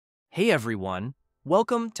Hey everyone,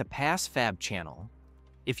 welcome to PassFab channel.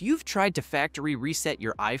 If you've tried to factory reset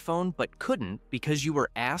your iPhone but couldn't because you were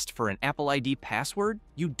asked for an Apple ID password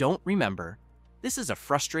you don't remember, this is a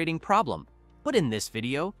frustrating problem. But in this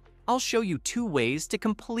video, I'll show you two ways to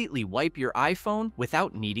completely wipe your iPhone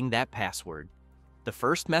without needing that password. The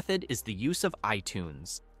first method is the use of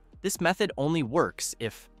iTunes. This method only works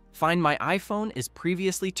if Find My iPhone is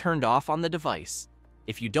previously turned off on the device.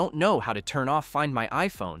 If you don't know how to turn off Find My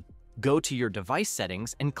iPhone, go to your device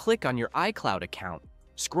settings and click on your iCloud account.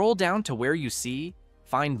 Scroll down to where you see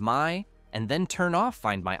Find My and then turn off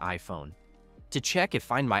Find My iPhone. To check if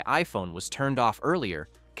Find My iPhone was turned off earlier,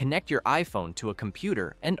 connect your iPhone to a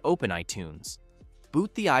computer and open iTunes.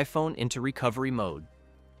 Boot the iPhone into recovery mode.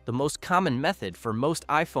 The most common method for most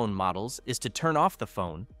iPhone models is to turn off the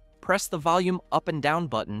phone, press the volume up and down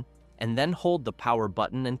button, and then hold the power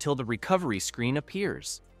button until the recovery screen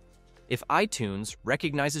appears. If iTunes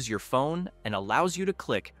recognizes your phone and allows you to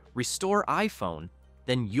click Restore iPhone,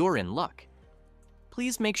 then you're in luck.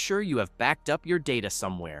 Please make sure you have backed up your data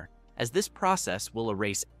somewhere, as this process will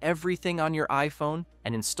erase everything on your iPhone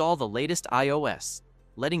and install the latest iOS,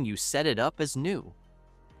 letting you set it up as new.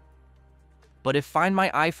 But if Find My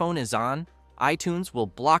iPhone is on, iTunes will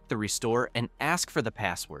block the restore and ask for the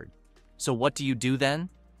password. So what do you do then?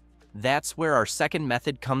 That's where our second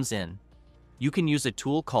method comes in. You can use a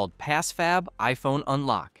tool called PassFab iPhone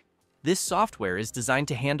Unlock. This software is designed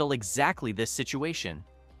to handle exactly this situation.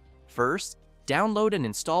 First, download and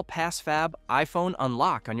install PassFab iPhone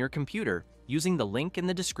Unlock on your computer using the link in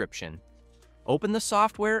the description. Open the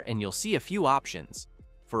software and you'll see a few options.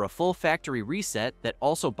 For a full factory reset that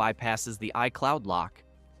also bypasses the iCloud lock,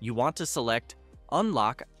 you want to select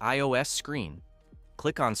Unlock iOS Screen.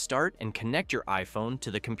 Click on Start and connect your iPhone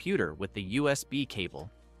to the computer with the USB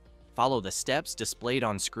cable. Follow the steps displayed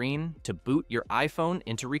on screen to boot your iPhone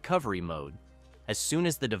into recovery mode. As soon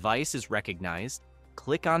as the device is recognized,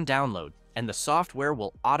 click on Download, and the software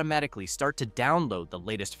will automatically start to download the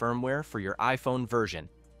latest firmware for your iPhone version.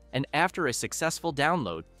 And after a successful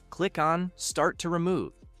download, click on Start to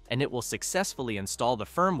Remove, and it will successfully install the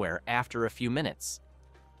firmware after a few minutes.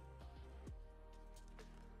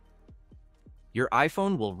 Your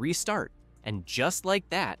iPhone will restart, and just like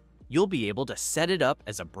that, you'll be able to set it up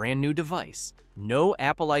as a brand new device. No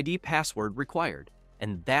Apple ID password required.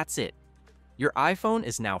 And that's it. Your iPhone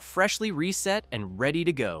is now freshly reset and ready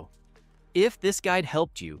to go. If this guide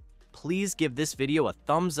helped you, please give this video a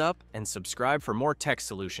thumbs up and subscribe for more tech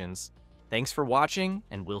solutions. Thanks for watching,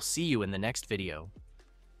 and we'll see you in the next video.